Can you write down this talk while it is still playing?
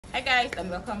Hi guys, and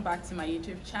welcome back to my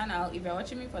YouTube channel. If you're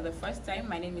watching me for the first time,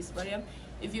 my name is Mariam.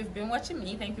 If you've been watching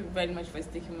me, thank you very much for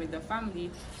sticking with the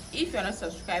family. If you're not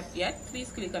subscribed yet,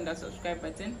 please click on that subscribe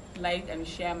button, like and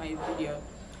share my video.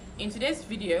 In today's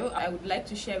video, I would like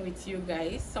to share with you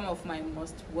guys some of my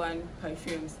most worn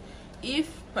perfumes. If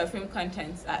perfume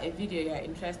contents are a video you're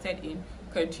interested in,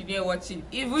 continue watching.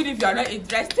 Even if you're not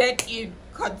interested in,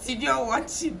 continue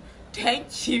watching.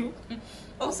 Thank you.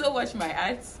 Also watch my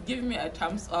ads, give me a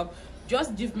thumbs up.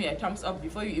 Just give me a thumbs up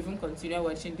before you even continue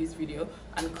watching this video,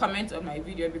 and comment on my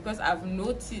video, because I've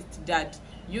noticed that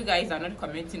you guys are not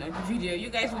commenting on the video. You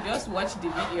guys will just watch the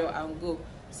video and go.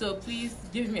 So please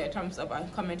give me a thumbs up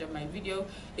and comment on my video.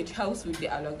 It helps with the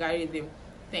algorithm.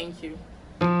 Thank you.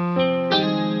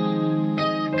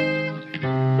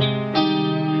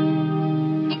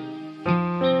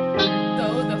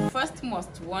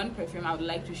 Most one perfume I would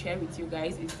like to share with you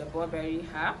guys is the Burberry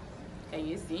hair. Can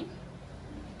you see?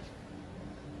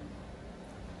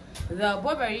 The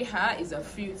Burberry hair is a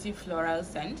fruity floral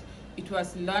scent. It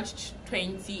was launched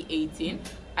 2018.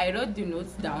 I wrote the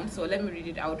notes down, so let me read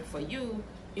it out for you.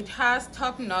 It has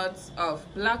top notes of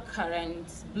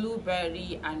blackcurrant,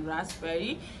 blueberry and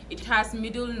raspberry. It has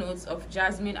middle notes of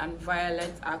jasmine and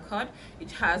violet accord.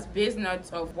 It has base notes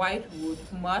of whitewood,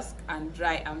 musk and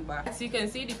dry amber. As you can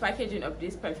see, the packaging of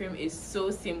this perfume is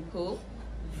so simple,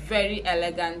 very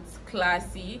elegant,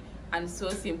 classy and so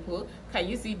simple. Can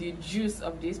you see the juice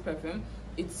of this perfume?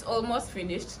 It's almost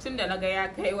finished. I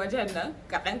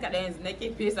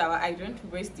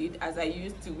don't waste it as I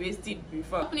used to waste it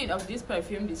before. The opening of this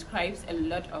perfume describes a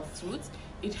lot of fruits.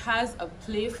 It has a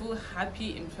playful,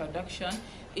 happy introduction.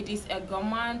 It is a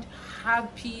gourmand,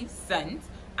 happy scent,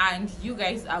 and you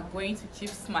guys are going to keep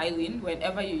smiling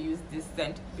whenever you use this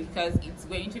scent because it's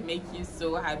going to make you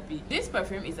so happy. This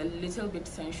perfume is a little bit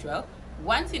sensual.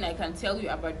 One thing I can tell you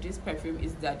about this perfume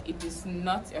is that it is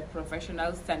not a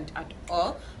professional scent at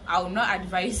all. I will not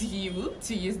advise you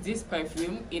to use this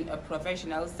perfume in a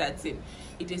professional setting.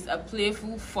 It is a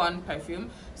playful, fun perfume,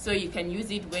 so you can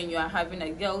use it when you are having a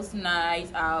girls'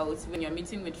 night out, when you're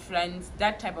meeting with friends,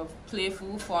 that type of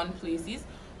playful, fun places.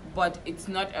 But it's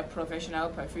not a professional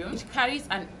perfume. It carries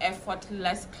an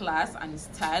effortless class and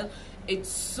style. It's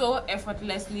so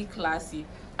effortlessly classy.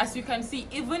 As you can see,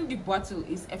 even the bottle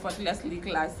is effortlessly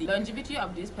classy. Longevity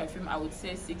of this perfume, I would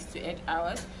say 6 to 8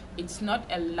 hours. It's not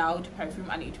a loud perfume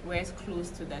and it wears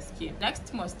close to the skin.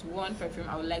 Next most worn perfume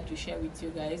I would like to share with you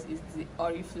guys is the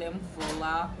Oriflame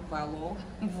Volare.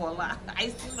 I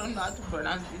still don't know how to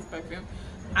pronounce this perfume,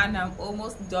 and I'm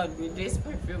almost done with this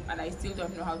perfume and I still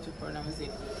don't know how to pronounce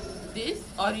it. This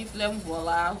Oriflame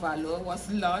Volare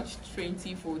was launched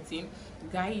 2014.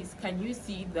 Guys, can you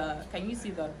see the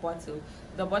bottle?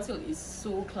 The bottle is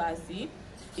so classy.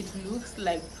 It looks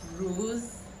like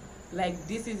rose, like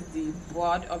this is the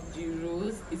bud of the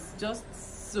rose. It's just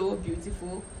so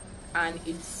beautiful and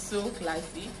it's so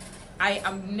classy. I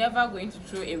am never going to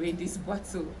throw away this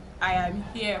bottle. I am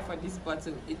here for this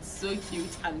bottle. It's so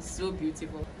cute and so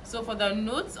beautiful. So for the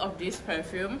notes of this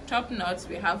perfume, top notes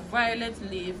we have violet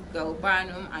leaf,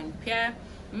 galbanum and pear.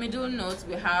 Middle notes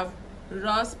we have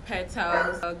rose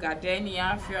petals,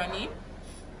 gardenia, peony.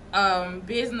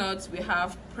 Base notes we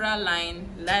have praline,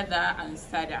 leather and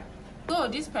cedar. So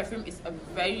this perfume is a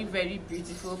very, very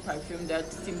beautiful perfume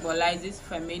that symbolizes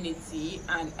femininity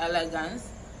and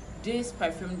elegance. This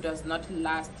perfume does not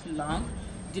last long.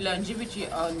 The longevity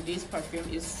on this perfume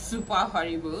is super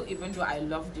horrible, even though I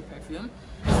love the perfume.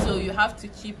 So you have to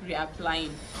keep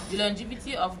reapplying. The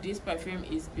longevity of this perfume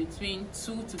is between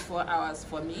 2 to 4 hours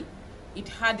for me. It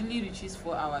hardly reaches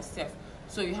 4 hours,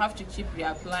 so you have to keep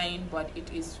reapplying, but it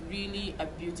is really a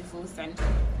beautiful scent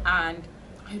and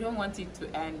I don't want it to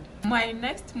end. My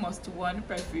next most worn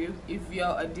perfume, if you're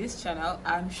on this channel,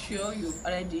 I'm sure you've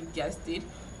already guessed it,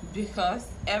 because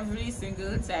every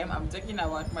single time I'm talking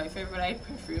about my favorite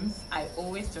perfumes, I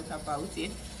always talk about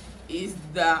it, is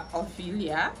the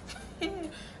Ophylia.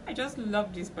 I just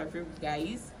love this perfume,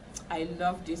 guys. I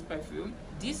love this perfume.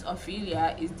 This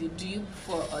Ophylia is the dupe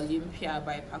for Olympia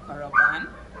by Paco Rabanne.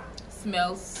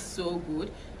 Smells so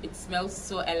good. It smells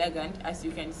so elegant. As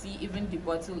you can see, even the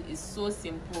bottle is so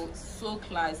simple, so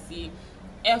classy,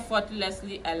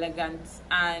 effortlessly elegant,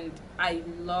 and I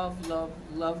love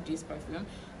this perfume,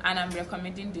 and I'm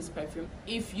recommending this perfume.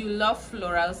 If you love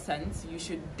floral scents, you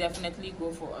should definitely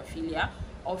go for Ophylia.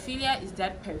 Ophylia is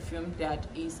that perfume that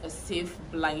is a safe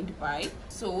blind buy,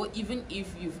 so even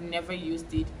if you've never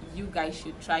used it, you guys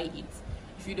should try it.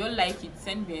 If you don't like it,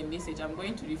 send me a message. I'm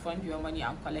going to refund your money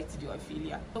and collect the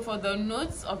Ophylia. So for the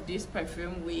notes of this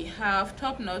perfume, we have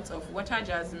top notes of water,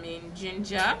 jasmine,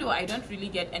 ginger. Though I don't really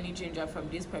get any ginger from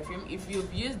this perfume. If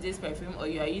you've used this perfume or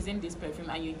you are using this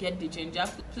perfume and you get the ginger,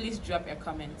 please drop a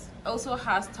comment. Also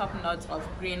has top notes of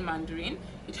green mandarin.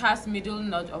 It has middle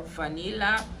note of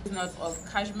vanilla, note of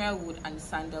cashmere wood and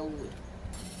sandalwood.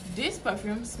 This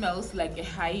perfume smells like a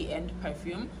high-end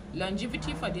perfume.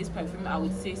 Longevity for this perfume, I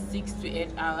would say 6 to 8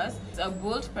 hours. It's a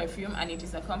bold perfume and it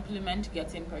is a compliment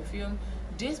getting perfume.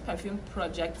 This perfume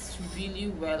projects really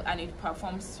well and it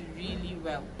performs really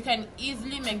well. You can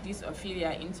easily make this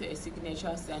Ophylia into a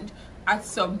signature scent. At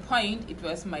some point, it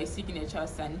was my signature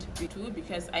scent too,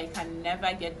 because I can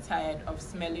never get tired of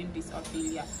smelling this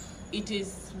Ophylia. It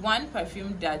is one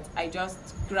perfume that I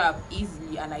just grab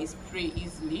easily and I spray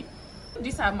easily.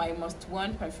 These are my most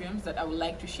worn perfumes that I would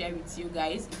like to share with you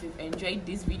guys. If you've enjoyed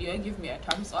this video, give me a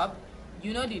thumbs up.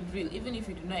 You know the drill. Even if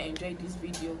you do not enjoy this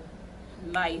video,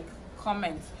 like,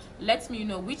 comment, let me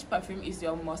know which perfume is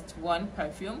your most worn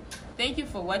perfume. Thank you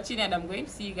for watching and I'm going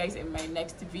to see you guys in my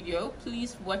next video.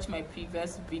 Please watch my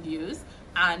previous videos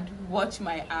and watch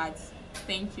my ads.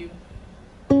 Thank you.